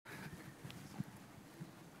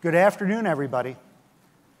Good afternoon, everybody.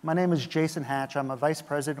 My name is Jason Hatch. I'm a vice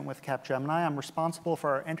president with Capgemini. I'm responsible for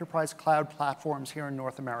our enterprise cloud platforms here in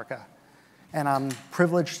North America. And I'm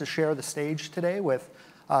privileged to share the stage today with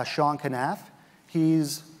Sean Knaff.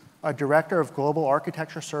 He's a director of global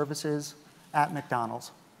architecture services at McDonald's.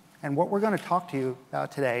 And what we're going to talk to you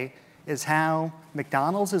about today is how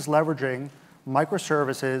McDonald's is leveraging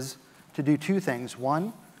microservices to do two things.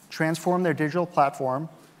 One, transform their digital platform,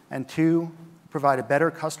 and two, provide a better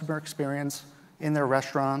customer experience in their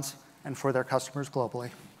restaurants and for their customers globally.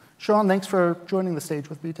 Sean, thanks for joining the stage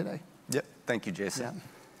with me today. Yep, thank you, Jason. Yeah.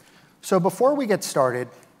 So before we get started,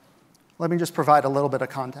 let me just provide a little bit of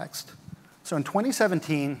context. So in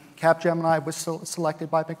 2017, Capgemini was selected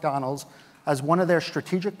by McDonald's as one of their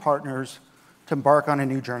strategic partners to embark on a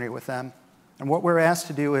new journey with them. And what we're asked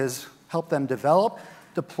to do is help them develop,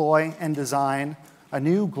 deploy, and design a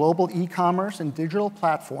new global e-commerce and digital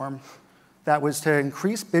platform that was to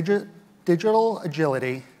increase digital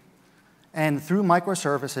agility and, through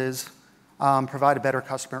microservices, provide a better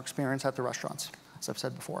customer experience at the restaurants, as I've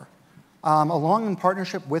said before. Along in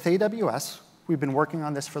partnership with AWS, we've been working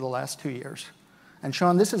on this for the last 2 years. And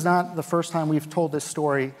Sean, this is not the first time we've told this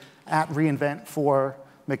story at reInvent for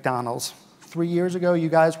McDonald's. 3 years ago, you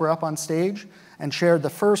guys were up on stage and shared the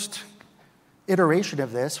first iteration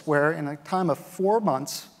of this, where in a time of 4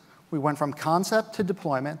 months, we went from concept to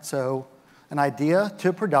deployment, so an idea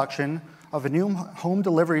to production of a new home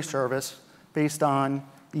delivery service based on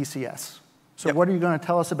ECS. So What are you going to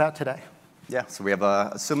tell us about today? Yeah, so we have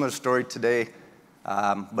a similar story today,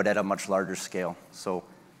 but at a much larger scale. So,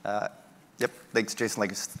 thanks, Jason.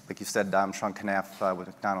 Like you said, I'm Sean Knaff with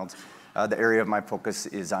McDonald's. The area of my focus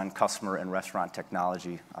is on customer and restaurant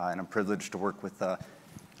technology, and I'm privileged to work with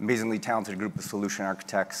amazingly talented group of solution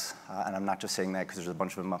architects, and I'm not just saying that because there's a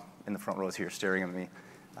bunch of them up in the front rows here staring at me,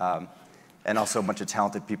 and also a bunch of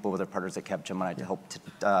talented people with our partners at Capgemini to help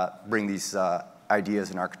bring these ideas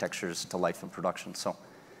and architectures to life in production. So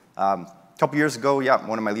a couple years ago,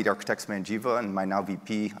 one of my lead architects, Manjiva, and my now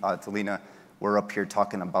VP, Talina, were up here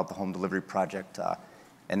talking about the home delivery project,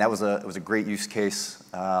 and it was a great use case.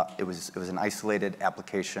 It was an isolated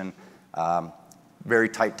application, very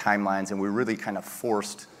tight timelines, and we were really kind of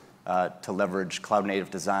forced to leverage cloud-native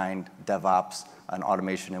design, DevOps, and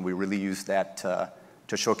automation, and we really used that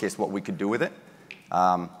to showcase what we could do with it.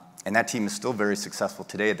 And that team is still very successful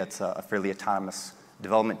today. That's a fairly autonomous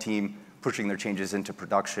development team pushing their changes into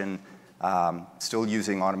production, still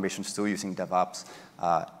using automation, still using DevOps,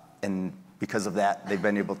 and because of that, they've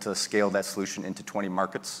been able to scale that solution into 20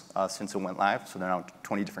 markets since it went live, so they're now in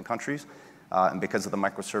 20 different countries. And because of the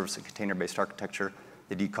microservice and container-based architecture,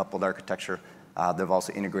 the decoupled architecture, they've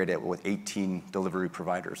also integrated it with 18 delivery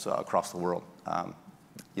providers across the world. And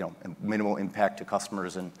minimal impact to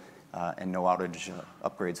customers and no outage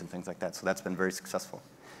upgrades and things like that. So that's been very successful.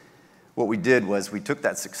 What we did was we took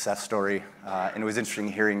that success story, and it was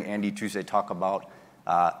interesting hearing Andy Tuesday talk about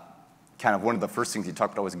kind of one of the first things he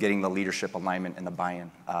talked about was getting the leadership alignment and the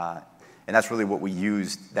buy-in. And that's really what we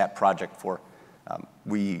used that project for.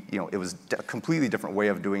 It was a completely different way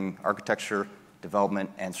of doing architecture, development,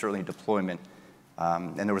 and certainly deployment.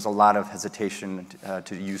 And there was a lot of hesitation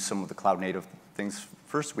to use some of the cloud-native things.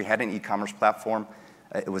 First, we had an e-commerce platform.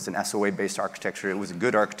 It was an SOA-based architecture. It was a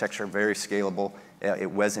good architecture, very scalable.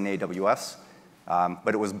 It was in AWS,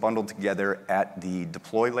 but it was bundled together at the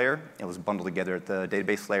deploy layer. It was bundled together at the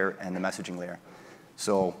database layer and the messaging layer.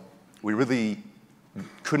 So we really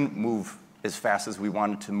couldn't move as fast as we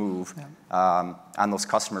wanted to move on those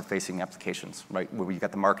customer-facing applications, right? Where you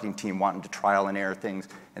got the marketing team wanting to trial and error things,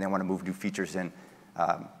 and they want to move new features in.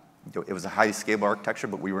 It was a highly scalable architecture,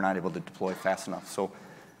 but we were not able to deploy fast enough. So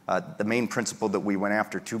the main principle that we went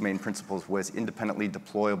after, two main principles, was independently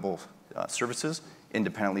deployable services,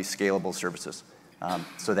 independently scalable services,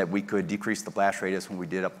 so that we could decrease the blast radius when we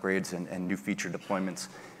did upgrades and new feature deployments.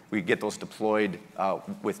 We could get those deployed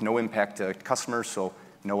with no impact to customers, so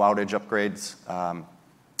no outage upgrades.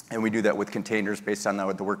 And we do that with containers based on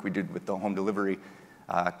the work we did with the home delivery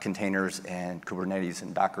containers, and Kubernetes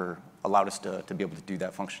and Docker allowed us to be able to do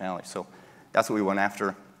that functionality. So that's what we went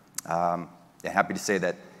after. Happy to say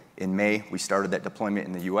that in May, we started that deployment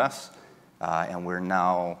in the US, and we're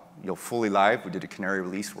now fully live. We did a canary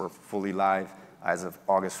release. We're fully live as of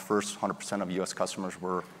August 1st. 100% of US customers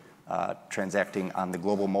were transacting on the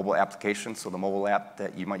global mobile application. So the mobile app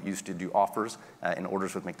that you might use to do offers and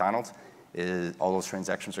orders with McDonald's, all those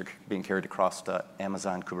transactions are being carried across to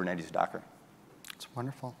Amazon, Kubernetes, Docker. That's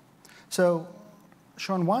wonderful. So,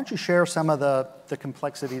 Sean, why don't you share some of the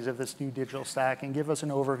complexities of this new digital stack and give us an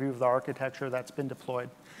overview of the architecture that's been deployed?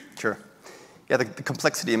 Sure. Yeah, the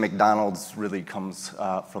complexity of McDonald's really comes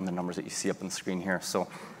from the numbers that you see up on the screen here. So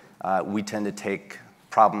we tend to take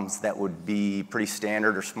problems that would be pretty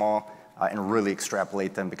standard or small and really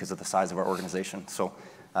extrapolate them because of the size of our organization. So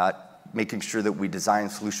making sure that we design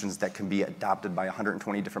solutions that can be adopted by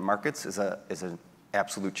 120 different markets is an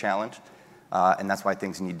absolute challenge. And that's why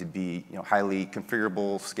things need to be highly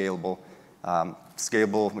configurable, scalable.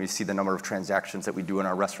 Scalable, when you see the number of transactions that we do in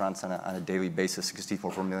our restaurants on a daily basis,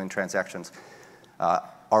 64 million transactions.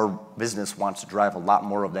 Our business wants to drive a lot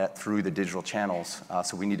more of that through the digital channels,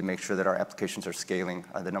 so we need to make sure that our applications are scaling.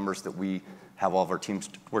 The numbers that we have all of our teams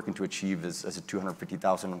working to achieve is a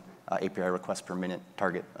 250,000 API requests per minute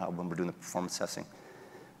target when we're doing the performance testing.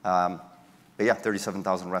 But yeah,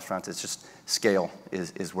 37,000 restaurants. It's just scale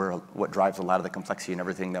is what drives a lot of the complexity in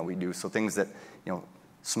everything that we do. So things that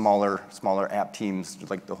smaller app teams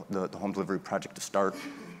like the home delivery project to start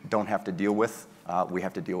don't have to deal with, we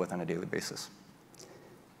have to deal with on a daily basis.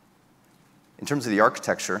 In terms of the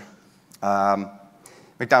architecture,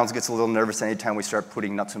 McDonald's gets a little nervous anytime we start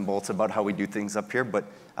putting nuts and bolts about how we do things up here, but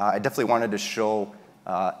I definitely wanted to show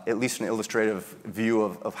at least an illustrative view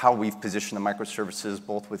of how we've positioned the microservices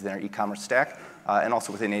both within our e-commerce stack and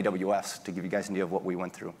also within AWS to give you guys an idea of what we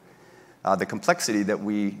went through. The complexity that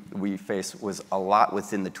we face was a lot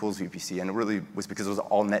within the tools VPC, and it really was because it was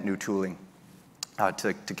all net new tooling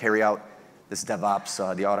to carry out this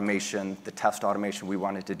DevOps, the automation, the test automation we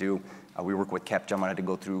wanted to do. We work with Capgemini to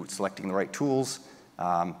go through selecting the right tools.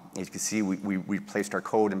 As you can see, we replaced our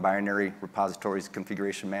code in binary repositories,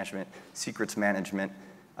 configuration management, secrets management,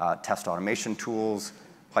 test automation tools,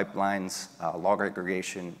 pipelines, log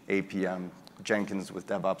aggregation, APM, Jenkins with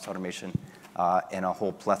DevOps automation, and a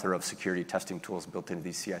whole plethora of security testing tools built into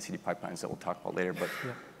these CI/CD pipelines that we'll talk about later.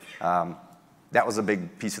 But that was a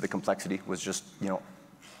big piece of the complexity, was just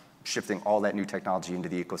shifting all that new technology into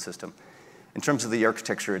the ecosystem. In terms of the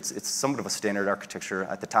architecture, it's somewhat of a standard architecture.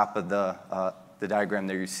 At the top of the diagram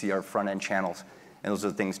there, you see our front-end channels. And those are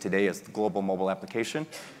the things today as the global mobile application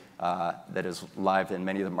that is live in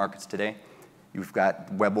many of the markets today. You've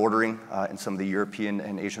got web ordering in some of the European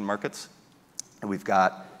and Asian markets. And we've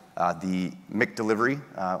got the MIC delivery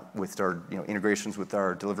with our integrations with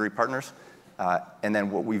our delivery partners. And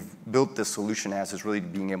then what we've built this solution as is really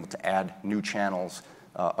being able to add new channels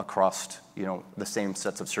across the same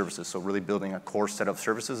sets of services. So really building a core set of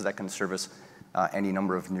services that can service any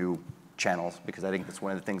number of new channels, because I think that's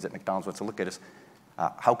one of the things that McDonald's wants to look at is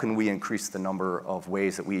how can we increase the number of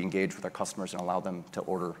ways that we engage with our customers and allow them to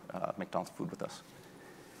order McDonald's food with us.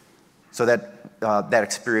 So that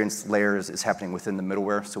experience layer is happening within the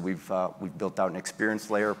middleware. So we've built out an experience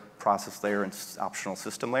layer, process layer, and optional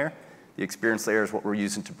system layer. The experience layer is what we're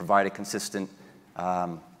using to provide a consistent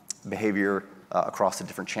behavior across the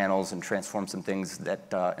different channels and transform some things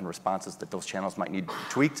that and responses that those channels might need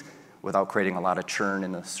tweaked without creating a lot of churn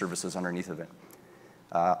in the services underneath of it.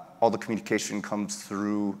 All the communication comes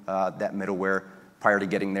through that middleware. Prior to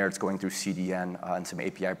getting there, it's going through CDN and some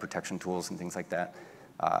API protection tools and things like that.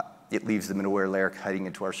 It leaves the middleware layer heading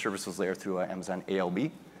into our services layer through Amazon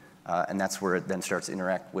ALB, and that's where it then starts to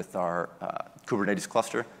interact with our Kubernetes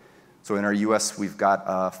cluster. So in our US, we've got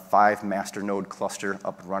a 5 master node cluster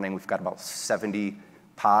up and running. We've got about 70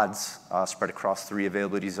 pods spread across 3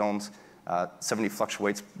 availability zones. 70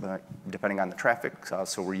 fluctuates depending on the traffic,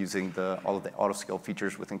 so we're using all of the auto-scale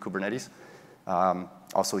features within Kubernetes.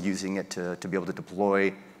 Also using it to be able to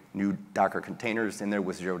deploy new Docker containers in there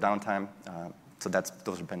with 0 downtime. So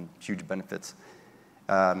those have been huge benefits.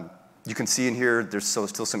 You can see in here there's still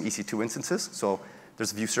some EC2 instances. So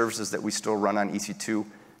there's a few services that we still run on EC2.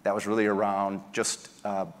 That was really around just,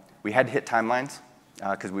 we had to hit timelines,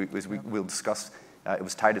 because we'll discuss, it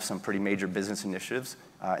was tied to some pretty major business initiatives.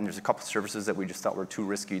 And there's a couple of services that we just thought were too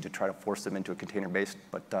risky to try to force them into a container-based,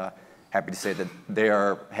 but happy to say that they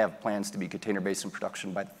have plans to be container-based in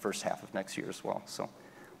production by the first half of next year as well. So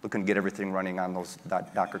looking to get everything running on those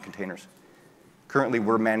Docker containers. Currently,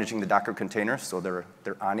 we're managing the Docker containers, so they're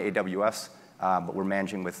on AWS, but we're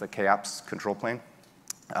managing with the KOps control plane.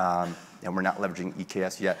 And we're not leveraging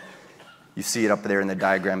EKS yet. You see it up there in the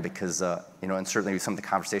diagram because, and certainly with some of the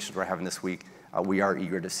conversations we're having this week, we are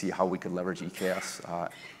eager to see how we could leverage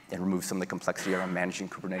EKS and remove some of the complexity around managing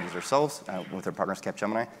Kubernetes ourselves with our partners,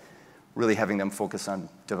 Capgemini. Really having them focus on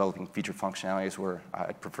developing feature functionalities where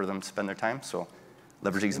I'd prefer them to spend their time. So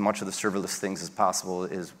leveraging as much of the serverless things as possible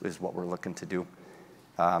is what we're looking to do.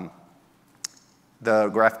 The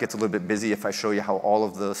graph gets a little bit busy if I show you how all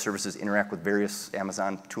of the services interact with various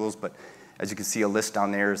Amazon tools, but as you can see, a list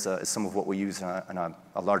down there is some of what we use on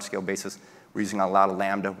a large-scale basis. We're using a lot of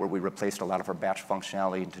Lambda, where we replaced a lot of our batch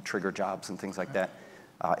functionality to trigger jobs and things like that.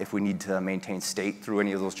 If we need to maintain state through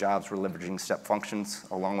any of those jobs, we're leveraging step functions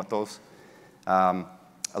along with those.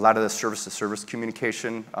 A lot of the service-to-service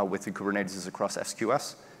communication within Kubernetes is across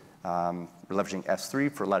SQS. We're leveraging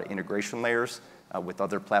S3 for a lot of integration layers with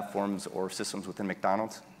other platforms or systems within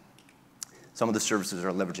McDonald's. Some of the services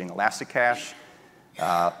are leveraging Elasticache.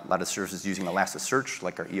 A lot of services using Elasticsearch,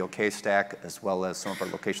 like our EOK stack, as well as some of our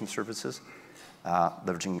location services.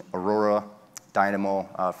 Leveraging Aurora,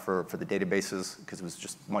 Dynamo for the databases, because it was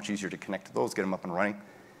just much easier to connect to those, get them up and running.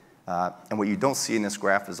 And what you don't see in this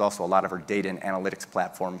graph is also a lot of our data and analytics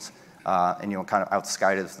platforms. And kind of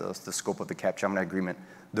outside of the scope of the Capgemini agreement,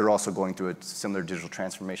 they're also going through a similar digital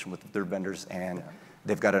transformation with their vendors, and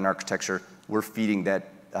they've got an architecture. We're feeding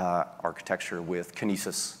that architecture with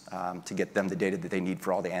Kinesis to get them the data that they need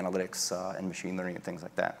for all the analytics and machine learning and things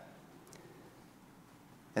like that.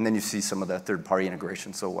 And then you see some of the third-party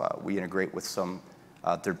integration. So we integrate with some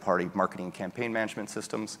third-party marketing and campaign management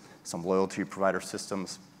systems, some loyalty provider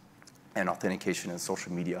systems, and authentication and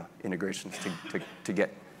social media integrations to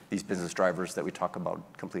get these business drivers that we talk about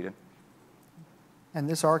completed. And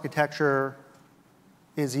this architecture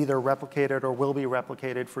is either replicated or will be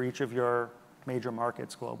replicated for each of your major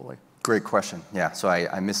markets globally? Great question. Yeah, so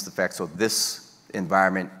I missed the fact. So this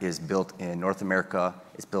environment is built in North America,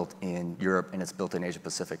 it's built in Europe, and it's built in Asia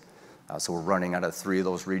Pacific. So we're running out of 3 of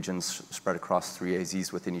those regions, spread across 3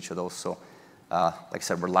 AZs within each of those. So like I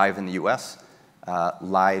said, we're live in the US,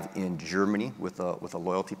 live in Germany with a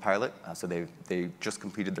loyalty pilot. So they just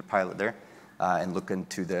completed their pilot there, and looking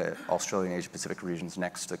to the Australian Asia Pacific regions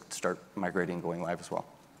next to start migrating and going live as well.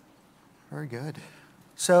 Very good.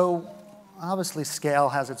 So obviously scale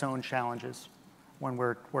has its own challenges when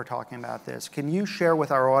we're talking about this. Can you share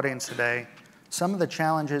with our audience today some of the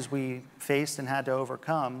challenges we faced and had to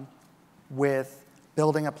overcome with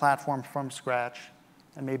building a platform from scratch,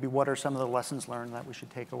 and maybe what are some of the lessons learned that we should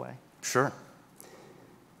take away? Sure.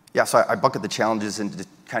 Yeah, so I bucket the challenges into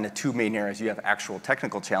kind of 2 main areas. You have actual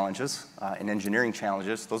technical challenges and engineering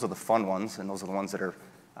challenges. Those are the fun ones, and those are the ones that are,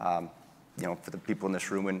 for the people in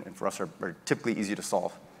this room and for us are typically easy to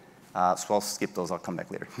solve. So I'll skip those, I'll come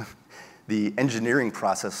back later. The engineering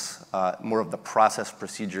process, more of the process,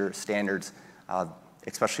 procedure, standards,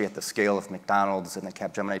 especially at the scale of McDonald's and the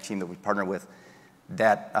Capgemini team that we partner with,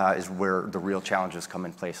 that is where the real challenges come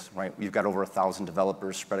in place, right? We've got over 1,000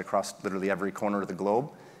 developers spread across literally every corner of the globe.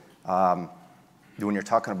 When you're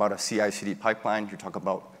talking about a CI/CD pipeline, you're talking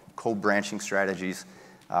about code branching strategies.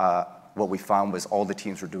 What we found was all the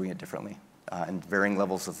teams were doing it differently, and varying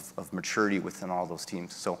levels of maturity within all those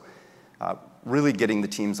teams. So really getting the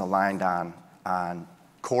teams aligned on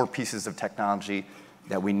core pieces of technology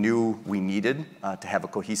that we knew we needed to have a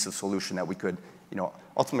cohesive solution that we could,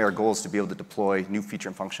 ultimately our goal is to be able to deploy new feature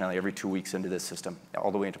and functionality every 2 weeks into this system,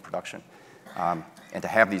 all the way into production. And to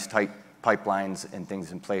have these tight pipelines and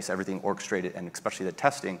things in place, everything orchestrated, and especially the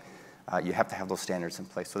testing, you have to have those standards in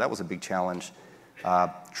place. So that was a big challenge.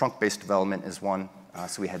 Trunk-based development is one.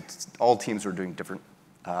 So we had all teams were doing different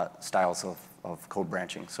styles of code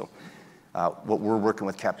branching. So what we're working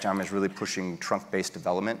with Capgemini is really pushing trunk-based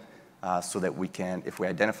development so that we can, if we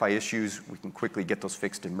identify issues, we can quickly get those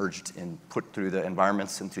fixed and merged and put through the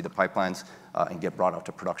environments and through the pipelines and get brought out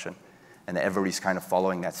to production. And that everybody's kind of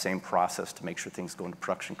following that same process to make sure things go into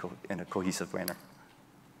production in a cohesive manner.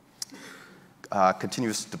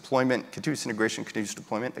 Continuous deployment, continuous integration, continuous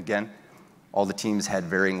deployment. Again, all the teams had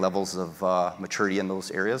varying levels of maturity in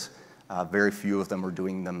those areas. Very few of them were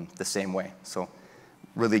doing them the same way. So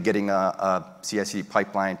really getting a CI/CD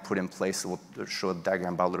pipeline put in place. We'll show the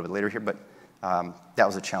diagram about a little bit later here, but that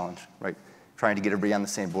was a challenge, right? Trying to get everybody on the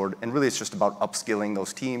same board. And really it's just about upskilling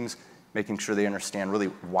those teams, making sure they understand really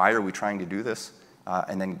why are we trying to do this,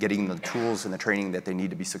 and then getting the tools and the training that they need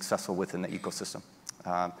to be successful within the ecosystem.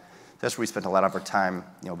 That's where we spent a lot of our time,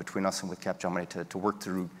 between us and with Capgemini to work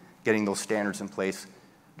through getting those standards in place,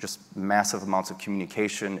 just massive amounts of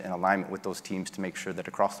communication and alignment with those teams to make sure that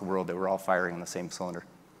across the world they were all firing on the same cylinder.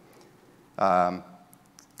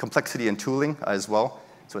 Complexity and tooling as well.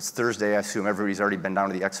 So it's Thursday, I assume everybody's already been down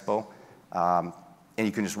to the expo, and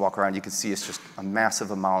you can just walk around, you can see it's just a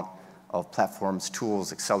massive amount of platforms,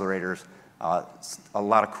 tools, accelerators, a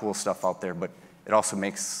lot of cool stuff out there, but it also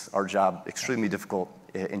makes our job extremely difficult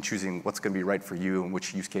in choosing what's going to be right for you and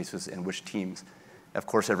which use cases and which teams. Of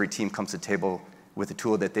course, every team comes to the table with a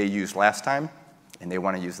tool that they used last time, and they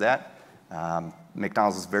want to use that.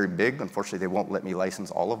 McDonald's is very big. Unfortunately, they won't let me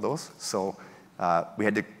license all of those. So we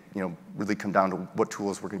had to really come down to what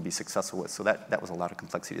tools we're going to be successful with. So that was a lot of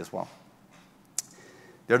complexity as well.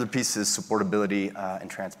 The other piece is supportability and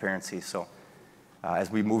transparency. So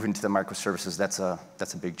As we move into the microservices, that's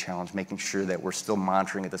a big challenge, making sure that we're still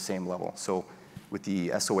monitoring at the same level. So with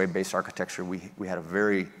the SOA-based architecture, we had a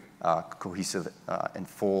very cohesive and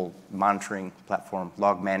full monitoring platform,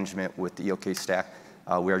 log management with the ELK stack.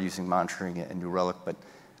 We are using monitoring in New Relic, but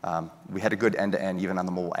we had a good end-to-end even on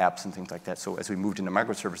the mobile apps and things like that. So as we moved into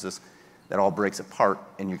microservices, that all breaks apart,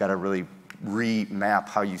 and you got to really remap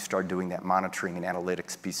how you start doing that monitoring and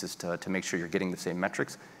analytics pieces to make sure you're getting the same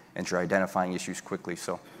metrics and you're identifying issues quickly.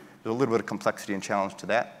 So there's a little bit of complexity and challenge to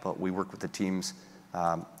that, but we work with the teams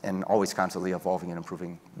and always constantly evolving and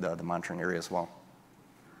improving the monitoring area as well.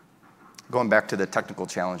 Going back to the technical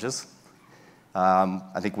challenges,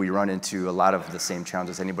 I think we run into a lot of the same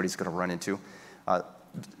challenges anybody's going to run into.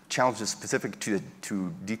 Challenges specific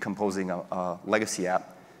to decomposing a legacy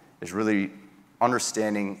app is really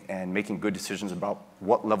understanding and making good decisions about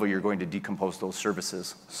what level you're going to decompose those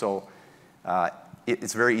services. So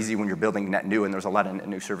it's very easy when you're building net new, and there's a lot of net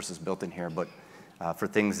new services built in here, but for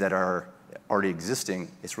things that are already existing,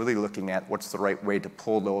 it's really looking at what's the right way to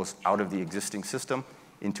pull those out of the existing system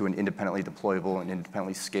into an independently deployable and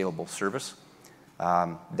independently scalable service.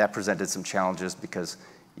 That presented some challenges because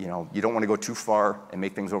you don't want to go too far and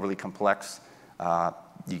make things overly complex.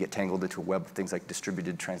 You get tangled into a web of things like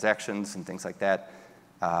distributed transactions and things like that.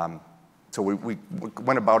 So we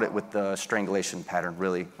went about it with the strangulation pattern,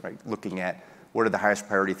 really, right? Looking at what are the highest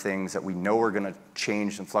priority things that we know are going to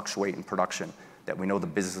change and fluctuate in production, that we know the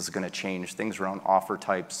business is going to change, things around offer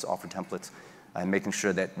types, offer templates, and making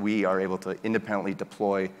sure that we are able to independently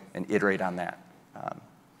deploy and iterate on that.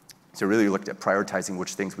 So really looked at prioritizing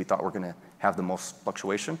which things we thought were going to have the most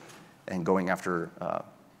fluctuation and going after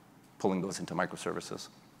pulling those into microservices.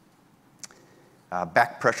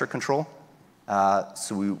 Back pressure control.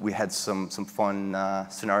 So we had some fun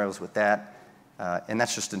scenarios with that. And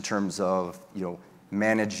that's just in terms of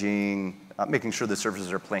managing, making sure the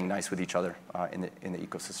services are playing nice with each other in the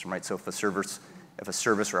ecosystem, right? So if a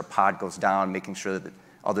service or a pod goes down, making sure that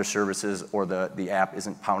other services or the app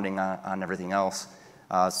isn't pounding on everything else.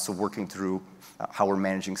 So working through how we're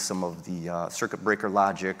managing some of the circuit breaker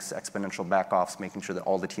logics, exponential backoffs, making sure that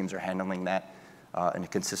all the teams are handling that in a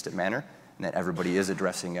consistent manner, and that everybody is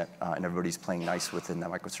addressing it, and everybody's playing nice within that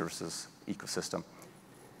microservices ecosystem.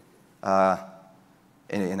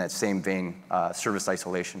 In that same vein, service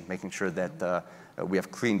isolation, making sure that we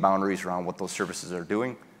have clean boundaries around what those services are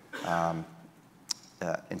doing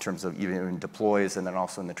in terms of even in deploys and then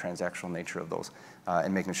also in the transactional nature of those,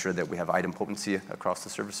 and making sure that we have item potency across the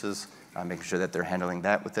services, making sure that they're handling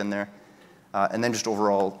that within there. And then just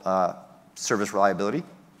overall service reliability,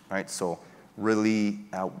 right? So really,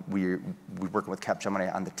 we're working with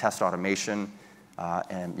Capgemini on the test automation,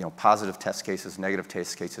 and positive test cases, negative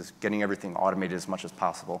test cases, getting everything automated as much as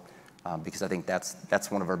possible, because I think that's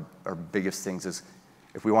one of our biggest things is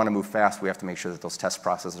if we want to move fast, we have to make sure that those test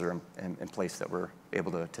processes are in place, that we're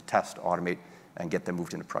able to test, automate, and get them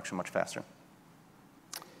moved into production much faster.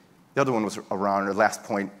 The other one was around, or last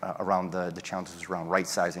point around the challenges around right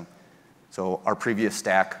sizing. So our previous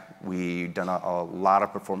stack, we'd done a lot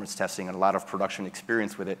of performance testing and a lot of production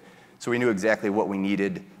experience with it, so we knew exactly what we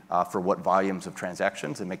needed for what volumes of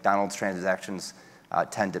transactions. And McDonald's transactions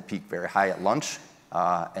tend to peak very high at lunch,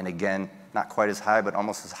 and again, not quite as high, but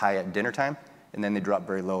almost as high at dinner time, and then they drop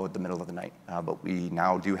very low at the middle of the night. But we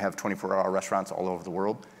now do have 24-hour restaurants all over the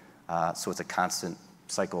world, so it's a constant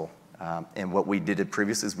cycle. And what we did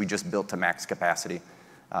previously is we just built to max capacity.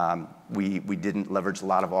 We didn't leverage a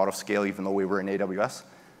lot of auto scale, even though we were in AWS.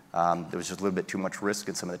 There was just a little bit too much risk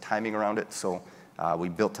and some of the timing around it, so we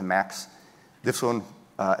built to max. This one,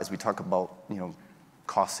 as we talk about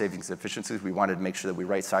cost savings and efficiencies, we wanted to make sure that we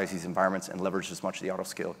right-size these environments and leverage as much of the auto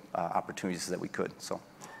scale opportunities that we could. So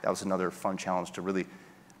that was another fun challenge to really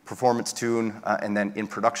performance tune, and then in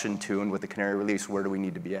production tune with the canary release, where do we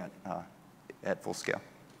need to be at full scale.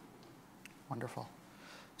 Wonderful.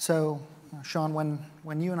 So, Sean,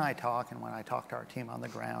 when you and I talk, and when I talk to our team on the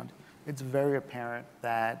ground, it's very apparent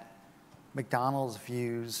that McDonald's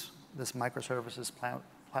views this microservices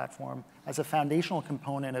platform as a foundational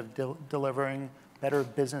component of delivering better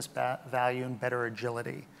business value and better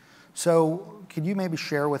agility. So could you maybe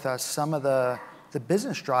share with us some of the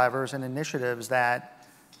business drivers and initiatives that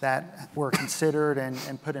were considered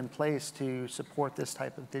and put in place to support this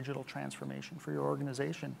type of digital transformation for your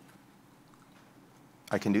organization?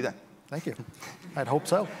 I can do that. Thank you. I'd hope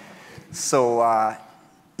so. So,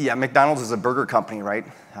 yeah, McDonald's is a burger company, right?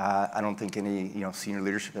 I don't think any senior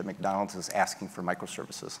leadership at McDonald's is asking for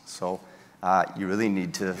microservices. So you really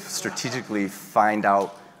need to strategically find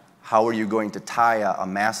out how are you going to tie a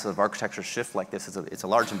massive architecture shift like this. It's a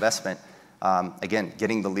large investment, Again,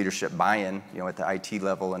 getting the leadership buy-in, at the IT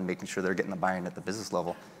level and making sure they're getting the buy-in at the business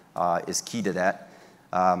level is key to that.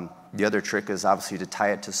 The other trick is obviously to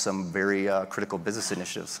tie it to some very critical business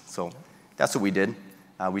initiatives. So that's what we did.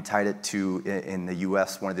 We tied it to, in the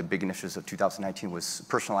US, one of the big initiatives of 2019 was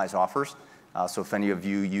personalized offers. So if any of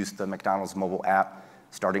you used the McDonald's mobile app,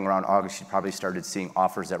 starting around August, you probably started seeing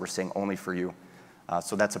offers that were saying only for you.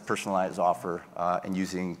 So that's a personalized offer, and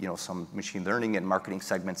using some machine learning and marketing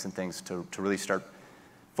segments and things to really start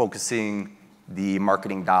focusing the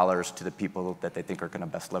marketing dollars to the people that they think are going to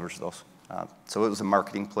best leverage those. So it was a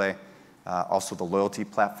marketing play. Also the loyalty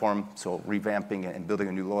platform, so revamping and building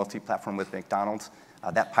a new loyalty platform with McDonald's.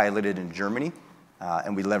 That piloted in Germany,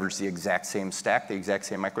 and we leveraged the exact same stack, the exact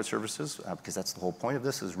same microservices, because that's the whole point of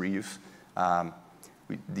this is reuse.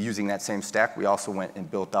 Using that same stack, we also went and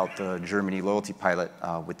built out the Germany loyalty pilot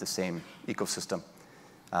with the same ecosystem.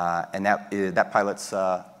 And that pilot's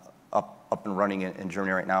up and running in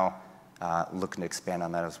Germany right now, looking to expand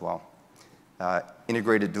on that as well.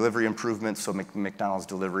 Integrated delivery improvements, so McDonald's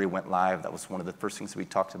delivery went live. That was one of the first things we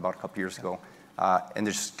talked about a couple years ago. And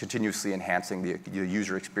they're just continuously enhancing the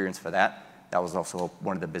user experience for that. That was also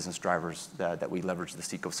one of the business drivers that we leveraged this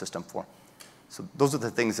ecosystem for. So those are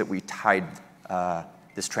the things that we tied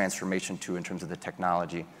this transformation to in terms of the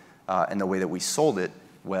technology. And the way that we sold it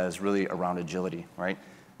was really around agility, right?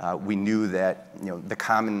 We knew that the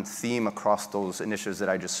common theme across those initiatives that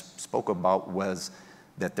I just spoke about was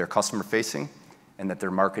that they're customer-facing and that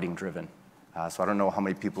they're marketing-driven. So I don't know how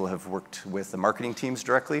many people have worked with the marketing teams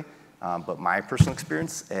directly, but my personal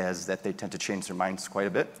experience is that they tend to change their minds quite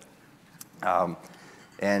a bit.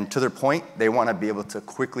 And to their point, they want to be able to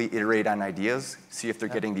quickly iterate on ideas, see if they're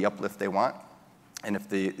getting the uplift they want. And if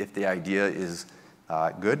the idea is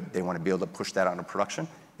good, they want to be able to push that onto production.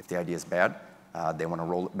 If the idea is bad, they want to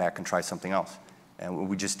roll it back and try something else. And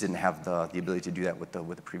we just didn't have the ability to do that with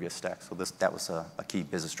the previous stack. So that was a key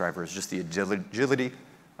business driver, is just the agility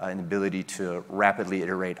and ability to rapidly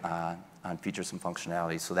iterate on features and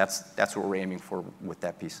functionality. So that's what we're aiming for with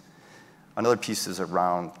that piece. Another piece is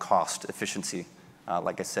around cost efficiency.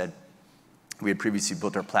 Like I said, we had previously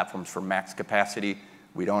built our platforms for max capacity.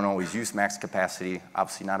 We don't always use max capacity,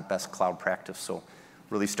 obviously not a best cloud practice, so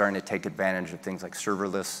really starting to take advantage of things like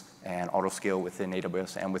serverless and autoscale within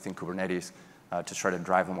AWS and within Kubernetes to try to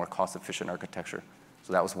drive a more cost-efficient architecture.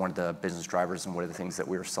 So that was one of the business drivers and one of the things that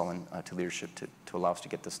we were selling to leadership to allow us to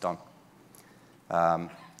get this done.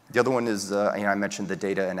 The other one is, I mentioned the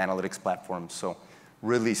data and analytics platform, so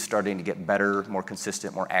really starting to get better, more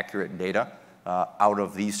consistent, more accurate data out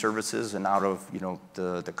of these services and out of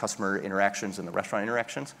the customer interactions and the restaurant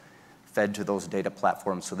interactions, fed to those data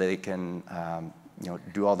platforms so they can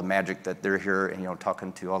do all the magic that they're here and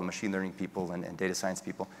talking to all the machine learning people and data science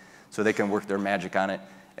people, so they can work their magic on it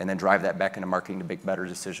and then drive that back into marketing to make better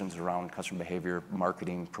decisions around customer behavior,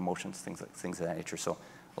 marketing, promotions, things of that nature. So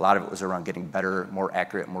a lot of it was around getting better, more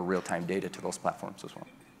accurate, more real-time data to those platforms as well.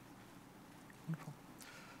 Wonderful.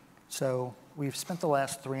 So we've spent the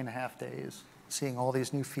last 3.5 days seeing all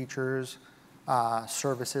these new features,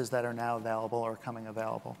 services that are now available or coming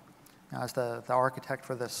available. Now, as the architect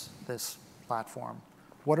for this platform,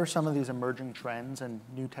 what are some of these emerging trends and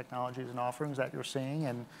new technologies and offerings that you're seeing,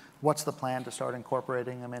 and what's the plan to start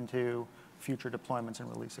incorporating them into future deployments and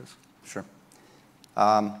releases? Sure.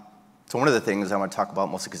 So one of the things I want to talk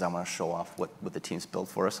about, mostly because I want to show off what the team's built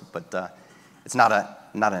for us, but it's not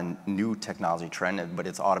a new technology trend, but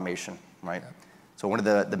it's automation, right? Yeah. So one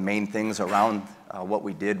of the main things around what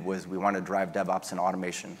we did was we wanted to drive DevOps and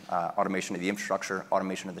automation, automation of the infrastructure,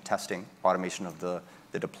 automation of the testing, automation of the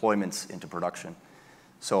deployments into production.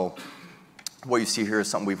 So what you see here is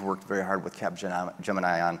something we've worked very hard with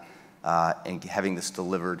Capgemini on, and having this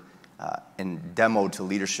delivered and demoed to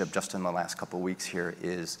leadership just in the last couple of weeks here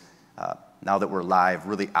is, now that we're live,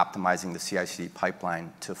 really optimizing the CI/CD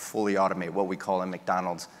pipeline to fully automate what we call in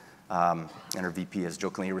McDonald's, and our VP has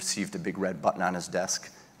jokingly received a big red button on his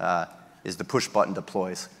desk, is the push button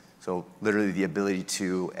deploys. So literally the ability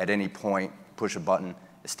to, at any point, push a button,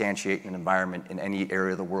 instantiate an environment in any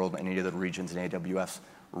area of the world, any of the regions in AWS,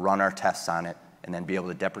 run our tests on it, and then be able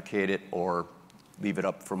to deprecate it or leave it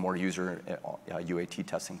up for more user UAT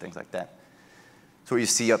testing, things like that. So what you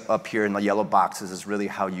see up here in the yellow boxes is really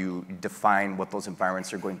how you define what those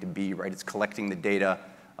environments are going to be, right? It's collecting the data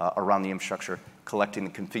around the infrastructure, collecting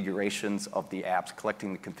the configurations of the apps,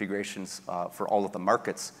 collecting the configurations for all of the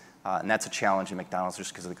markets. And that's a challenge in McDonald's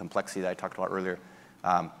just because of the complexity that I talked about earlier.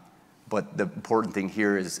 But the important thing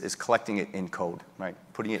here is collecting it in code, right?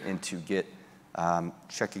 Putting it into Git,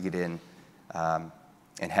 checking it in,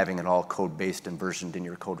 and having it all code-based and versioned in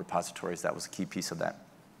your code repositories. That was a key piece of that.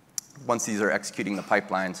 Once these are executing the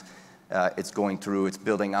pipelines, it's going through, it's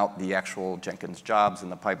building out the actual Jenkins jobs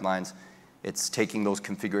and the pipelines. It's taking those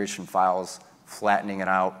configuration files, flattening it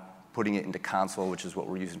out, putting it into console, which is what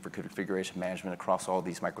we're using for configuration management across all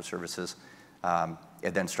these microservices.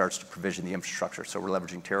 It then starts to provision the infrastructure. So we're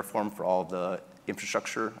leveraging Terraform for all of the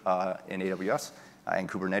infrastructure in AWS and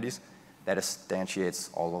Kubernetes. That instantiates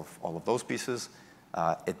all of those pieces.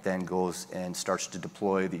 It then goes and starts to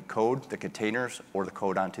deploy the code, the containers, or the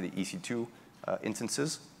code onto the EC2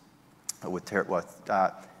 instances.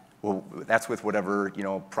 Well, that's with whatever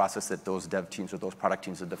process that those dev teams or those product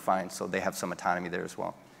teams have defined. So they have some autonomy there as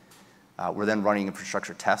well. We're then running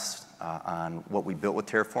infrastructure tests on what we built with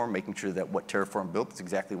Terraform, making sure that what Terraform built is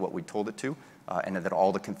exactly what we told it to, and that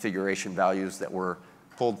all the configuration values that were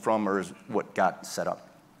pulled from are what got set up.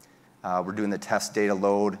 We're doing the test data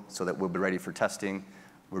load so that we'll be ready for testing.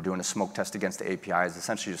 We're doing a smoke test against the APIs,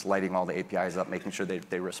 essentially just lighting all the APIs up, making sure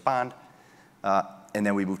they respond. And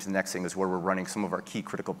then we move to the next thing is where we're running some of our key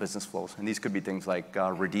critical business flows. And these could be things like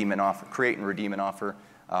redeem and offer, create and redeem an offer,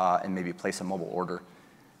 and maybe place a mobile order.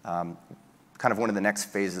 Kind of one of the next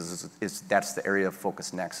phases is that's the area of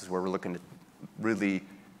focus next, is where we're looking to really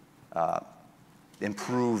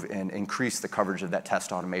improve and increase the coverage of that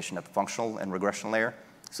test automation at the functional and regression layer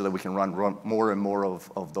so that we can run more and more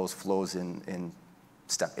of those flows in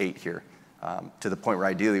step 8 here, to the point where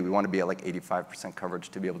ideally we want to be at like 85% coverage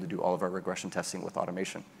to be able to do all of our regression testing with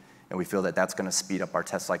automation. And we feel that that's going to speed up our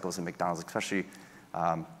test cycles in McDonald's, especially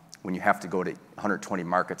when you have to go to 120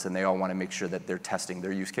 markets and they all want to make sure that they're testing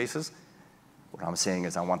their use cases. What I'm saying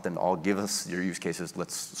is I want them to all give us your use cases,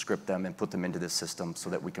 let's script them and put them into this system so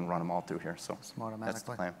that we can run them all through here. So that's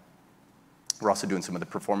the plan. We're also doing some of the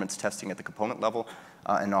performance testing at the component level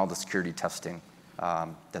and all the security testing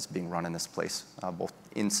that's being run in this place, both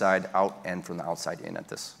inside out and from the outside in at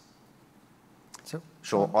this.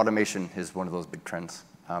 So automation is one of those big trends.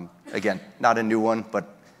 Again, not a new one,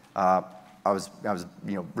 but I was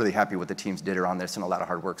really happy what the teams did around this and a lot of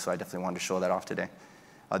hard work, so I definitely wanted to show that off today.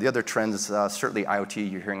 The other trends, certainly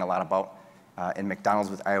IoT, you're hearing a lot about. In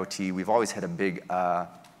McDonald's with IoT, we've always had a big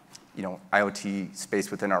IoT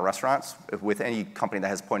space within our restaurants. With any company that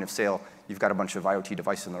has point of sale, you've got a bunch of IoT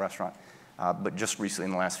devices in the restaurant. But just recently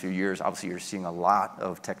in the last few years, obviously you're seeing a lot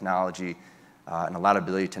of technology and a lot of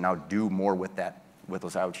ability to now do more with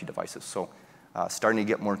those IoT devices. So starting to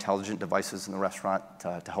get more intelligent devices in the restaurant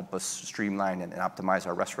to help us streamline and optimize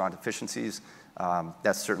our restaurant efficiencies.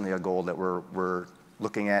 That's certainly a goal that we're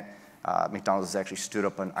looking at. McDonald's has actually stood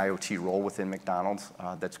up an IoT role within McDonald's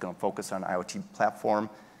that's going to focus on IoT platform.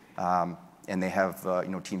 And they have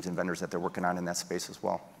teams and vendors that they're working on in that space as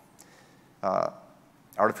well.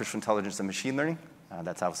 Artificial intelligence and machine learning,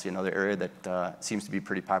 that's obviously another area that seems to be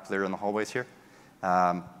pretty popular in the hallways here.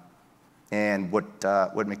 And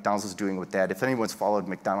what McDonald's is doing with that, if anyone's followed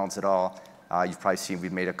McDonald's at all, you've probably seen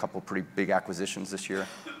we've made a couple pretty big acquisitions this year,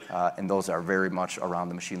 and those are very much around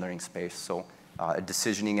the machine learning space. So a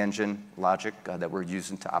decisioning engine logic that we're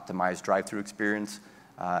using to optimize drive-through experience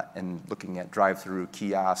and looking at drive-through,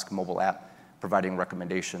 kiosk, mobile app, providing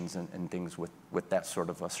recommendations and things with that sort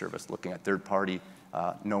of a service, looking at third-party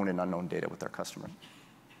known and unknown data with our customers.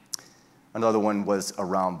 Another one was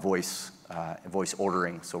around voice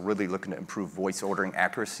ordering. So really looking to improve voice ordering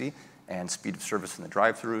accuracy and speed of service in the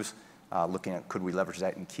drive-throughs, looking at could we leverage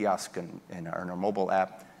that in kiosk and in our mobile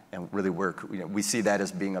app, and really work. We see that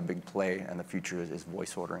as being a big play, and the future is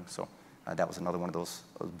voice ordering. So that was another one of those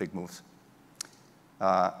big moves.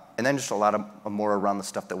 And then just a lot of more around the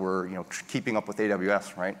stuff that we're keeping up with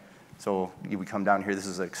AWS, right? So we come down here. This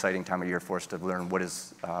is an exciting time of year for us to learn what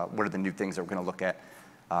are the new things that we're going to look at.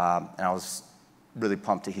 And I was really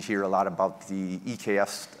pumped to hear a lot about the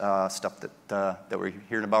EKS stuff that we're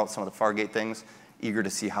hearing about, some of the Fargate things. Eager to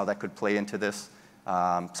see how that could play into this.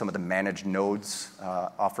 Some of the managed nodes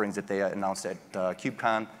offerings that they announced at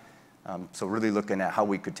KubeCon. So really looking at how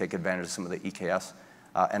we could take advantage of some of the EKS.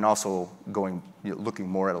 And also looking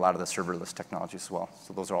more at a lot of the serverless technologies as well.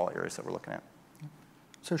 So those are all areas that we're looking at.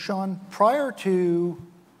 So Sean, prior to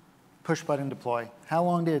push button deploy, how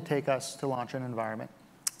long did it take us to launch an environment?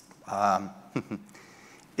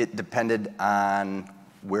 It depended on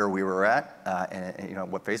where we were at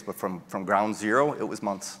and what phase, but from ground zero, it was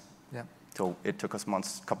months. Yeah. So it took us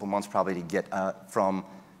a couple months probably to get from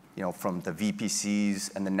the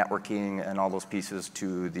VPCs and the networking and all those pieces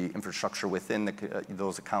to the infrastructure within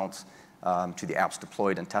those accounts to the apps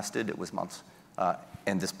deployed and tested. It was months.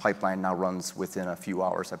 And this pipeline now runs within a few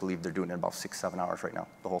hours. I believe they're doing it in about 6-7 hours right now,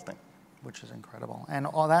 the whole thing. Which is incredible. And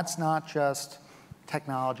that's not just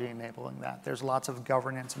technology enabling that. There's lots of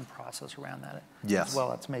governance and process around that as well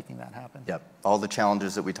that's making that happen. Yep. All the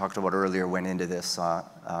challenges that we talked about earlier went into this,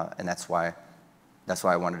 and that's why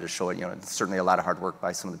I wanted to show it. It's certainly a lot of hard work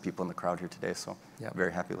by some of the people in the crowd here today, so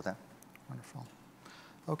very happy with that. Wonderful.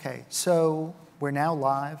 Okay, so we're now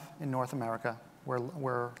live in North America.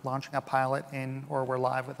 We're launching a pilot we're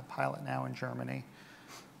live with a pilot now in Germany.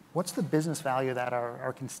 What's the business value that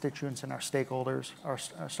our constituents and our stakeholders are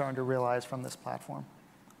starting to realize from this platform?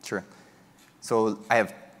 Sure. So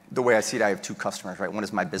the way I see it, I have two customers, right? One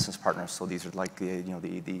is my business partners. So these are like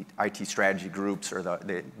the IT strategy groups or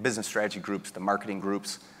the business strategy groups, the marketing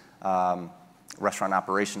groups, restaurant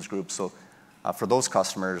operations groups. So for those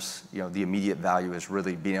customers, the immediate value is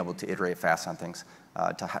really being able to iterate fast on things,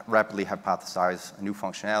 to rapidly hypothesize a new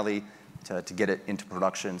functionality, to get it into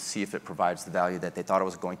production, see if it provides the value that they thought it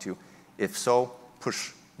was going to. If so,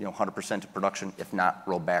 push 100% to production. If not,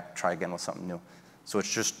 roll back, try again with something new. So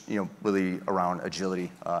it's just really around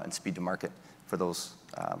agility and speed to market for those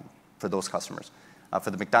customers.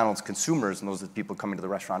 For the McDonald's consumers and those are the people coming to the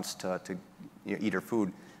restaurants to eat our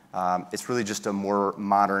food, it's really just a more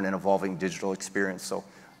modern and evolving digital experience. So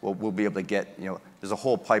we'll be able to get, there's a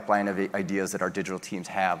whole pipeline of ideas that our digital teams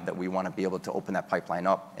have that we want to be able to open that pipeline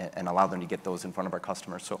up and allow them to get those in front of our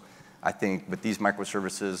customers. So I think with these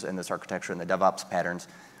microservices and this architecture and the DevOps patterns,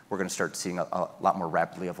 we're going to start seeing a lot more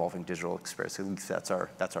rapidly evolving digital experience. At least that's our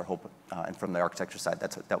hope. And from the architecture side,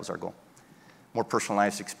 that was our goal. More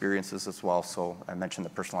personalized experiences as well. So I mentioned the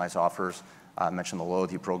personalized offers. I mentioned the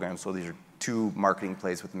loyalty program. So these are two marketing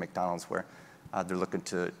plays with McDonald's where they're looking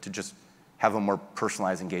to just have a more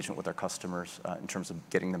personalized engagement with our customers in terms of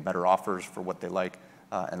getting them better offers for what they like,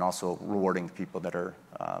 and also rewarding people that are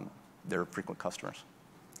their frequent customers.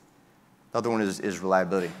 The other one is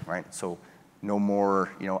reliability, right? So no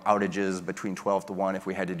more outages between 12 to 1 if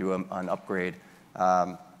we had to do an upgrade.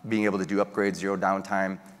 Being able to do upgrades, zero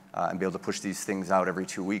downtime, and be able to push these things out every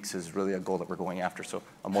 2 weeks is really a goal that we're going after. So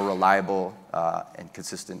a more reliable and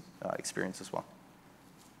consistent experience as well.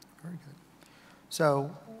 Very good. So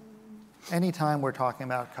anytime we're talking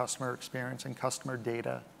about customer experience and customer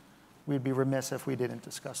data, we'd be remiss if we didn't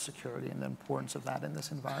discuss security and the importance of that in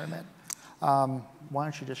this environment. Why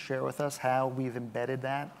don't you just share with us how we've embedded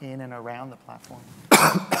that in and around the platform?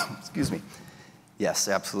 Excuse me. Yes,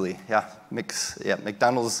 absolutely.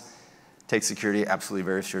 McDonald's takes security absolutely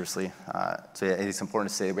very seriously. So it's important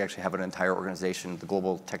to say we actually have an entire organization, the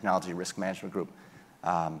Global Technology Risk Management Group,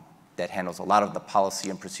 that handles a lot of the policy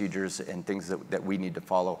and procedures and things that we need to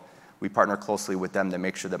follow. We partner closely with them to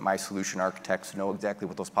make sure that my solution architects know exactly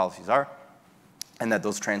what those policies are and that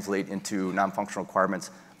those translate into non-functional requirements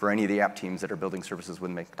for any of the app teams that are building services with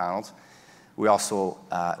McDonald's. We also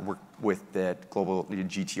work with the global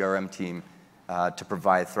GTRM team to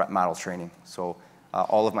provide threat model training. So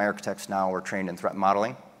all of my architects now are trained in threat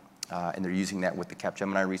modeling, and they're using that with the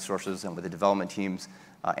Capgemini resources and with the development teams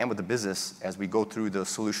and with the business as we go through the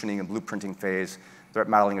solutioning and blueprinting phase. Threat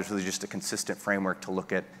modeling is really just a consistent framework to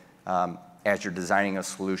look at as you're designing a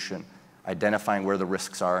solution, identifying where the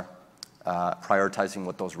risks are, prioritizing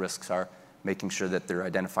what those risks are, making sure that they're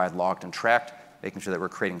identified, logged, and tracked, making sure that we're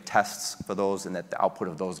creating tests for those and that the output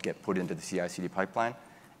of those get put into the CI/CD pipeline,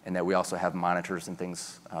 and that we also have monitors and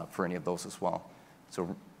things for any of those as well.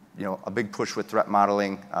 So, a big push with threat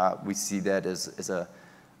modeling. We see that as a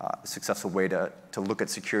successful way to look at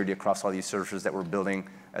security across all these services that we're building,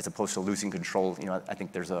 as opposed to losing control. I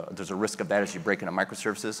think there's a risk of that as you break into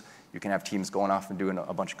microservices. You can have teams going off and doing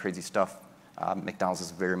a bunch of crazy stuff. McDonald's is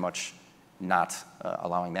very much not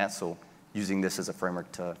allowing that. So using this as a framework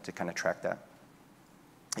to kind of track that.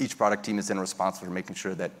 Each product team is then responsible for making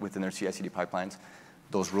sure that within their CI/CD pipelines,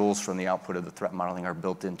 those rules from the output of the threat modeling are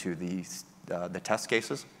built into the test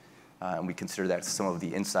cases. And we consider that some of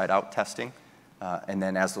the inside-out testing. And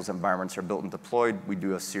then as those environments are built and deployed, we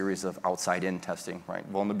do a series of outside-in testing, right?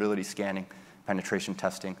 Vulnerability scanning, penetration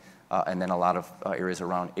testing, and then a lot of areas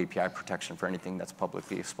around API protection for anything that's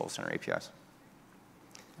publicly exposed in our APIs.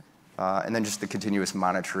 And then just the continuous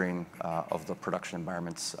monitoring of the production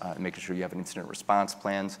environments, making sure you have an incident response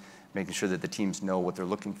plans, making sure that the teams know what they're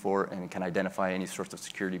looking for and can identify any sorts of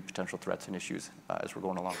security potential threats and issues as we're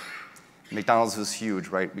going along. McDonald's is huge,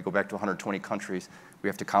 right? We go back to 120 countries. We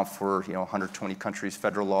have to account for 120 countries,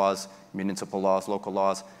 federal laws, municipal laws, local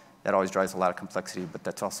laws. That always drives a lot of complexity, but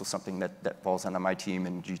that's also something that falls on my team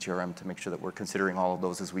and GTRM to make sure that we're considering all of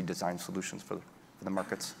those as we design solutions for the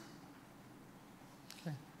markets.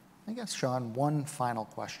 Okay. I guess, Sean, one final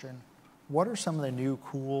question. What are some of the new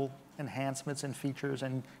cool enhancements and features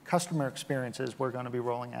and customer experiences we're going to be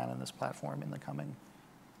rolling out on this platform in the coming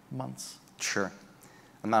months? Sure.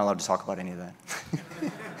 I'm not allowed to talk about any of that.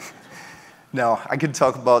 No, I could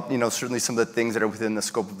talk about, certainly some of the things that are within the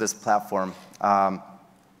scope of this platform. A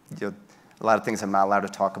lot of things I'm not allowed to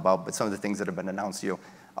talk about, but some of the things that have been announced,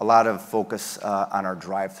 a lot of focus on our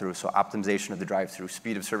drive-through, so optimization of the drive-through.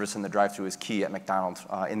 Speed of service in the drive-through is key at McDonald's.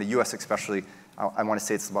 In the US especially, I want to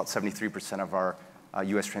say it's about 73% of our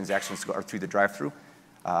US transactions are through the drive-through.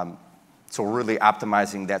 So we're really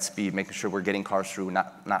optimizing that speed, making sure we're getting cars through,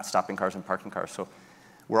 not stopping cars and parking cars. So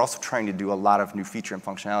we're also trying to do a lot of new feature and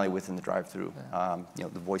functionality within the drive-through, the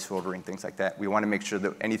voice ordering, things like that. We want to make sure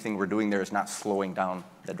that anything we're doing there is not slowing down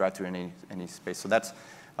the drive-through in any space. So that's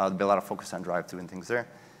there'll be a lot of focus on drive-through and things there.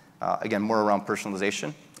 Again, more around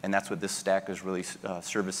personalization, and that's what this stack is really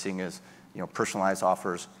servicing is personalized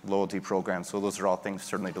offers, loyalty programs. So those are all things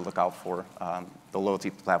certainly to look out for. The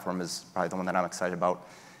loyalty platform is probably the one that I'm excited about.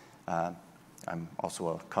 I'm also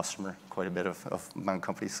a customer quite a bit of my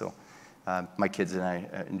company, so my kids and I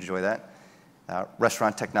enjoy that.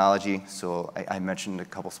 Restaurant technology, so I mentioned a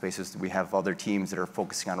couple spaces. We have other teams that are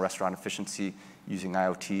focusing on restaurant efficiency using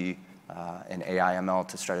IoT and AI ML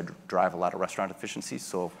to try to drive a lot of restaurant efficiency.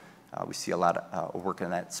 So we see a lot of work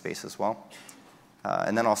in that space as well.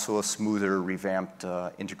 And then also a smoother, revamped,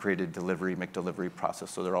 integrated delivery, McDelivery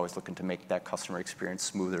process. So they're always looking to make that customer experience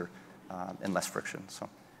smoother and less friction. So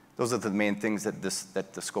those are the main things that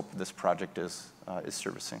the scope of this project is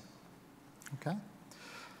servicing. Okay.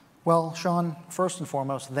 Well, Sean, first and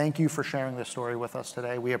foremost, thank you for sharing this story with us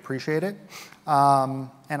today. We appreciate it.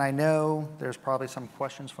 And I know there's probably some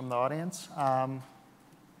questions from the audience. I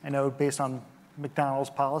know based on McDonald's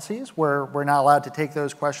policies, we're not allowed to take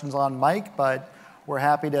those questions on mic, but we're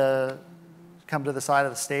happy to come to the side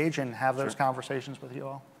of the stage and have those conversations with you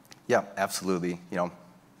all. Yeah, absolutely.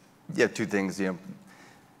 Two things.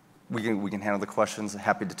 We can handle the questions.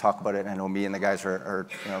 Happy to talk about it. I know me and the guys are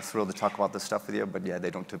thrilled to talk about this stuff with you. But yeah, they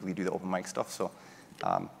don't typically do the open mic stuff. So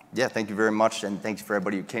thank you very much, and thanks for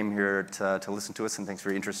everybody who came here to listen to us, and thanks for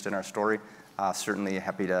your interest in our story. Certainly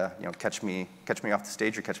happy to catch me off the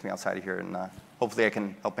stage or catch me outside of here, and hopefully I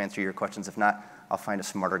can help answer your questions. If not, I'll find a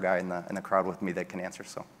smarter guy in the crowd with me that can answer.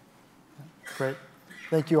 So great.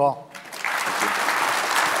 Thank you all.